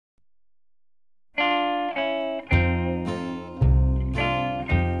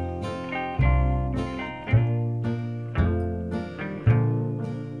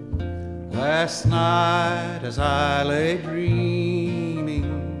Last night as I lay dreaming,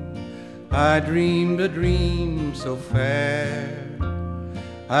 I dreamed a dream so fair.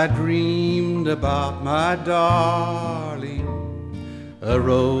 I dreamed about my darling, a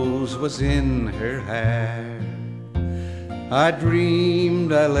rose was in her hair. I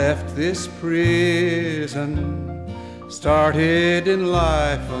dreamed I left this prison, started in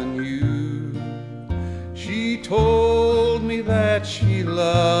life anew. She told me that she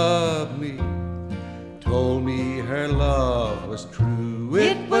loved me, told me her love was true.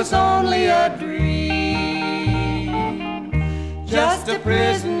 It was only a dream, just a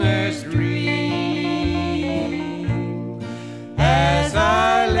prisoner's dream. As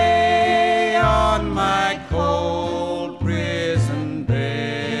I lay on my cold prison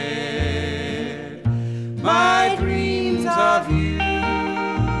bed, my dreams of you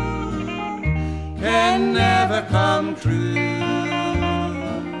can never come true.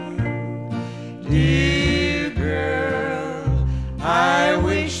 Dear girl, I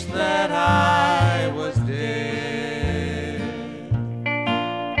wish that I was dead.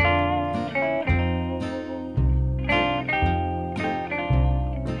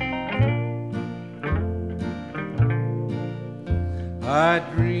 I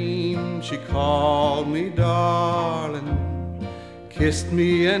dreamed she called me darling, kissed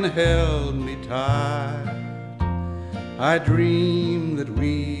me and held me tight. I dreamed that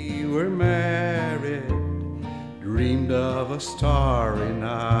we were married, dreamed of a starry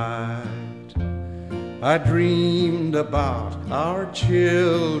night. I dreamed about our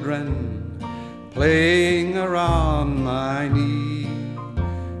children playing around my knee.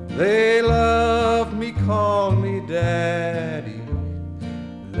 They loved me, called me daddy,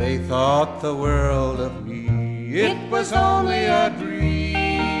 they thought the world of me. It was only a dream,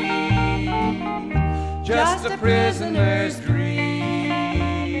 just a prisoner's dream.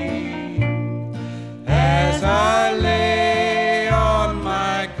 As I lay on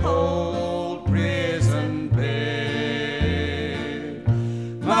my cold prison bed,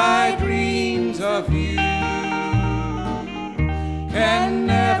 my dreams of you can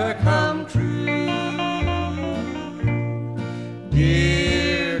never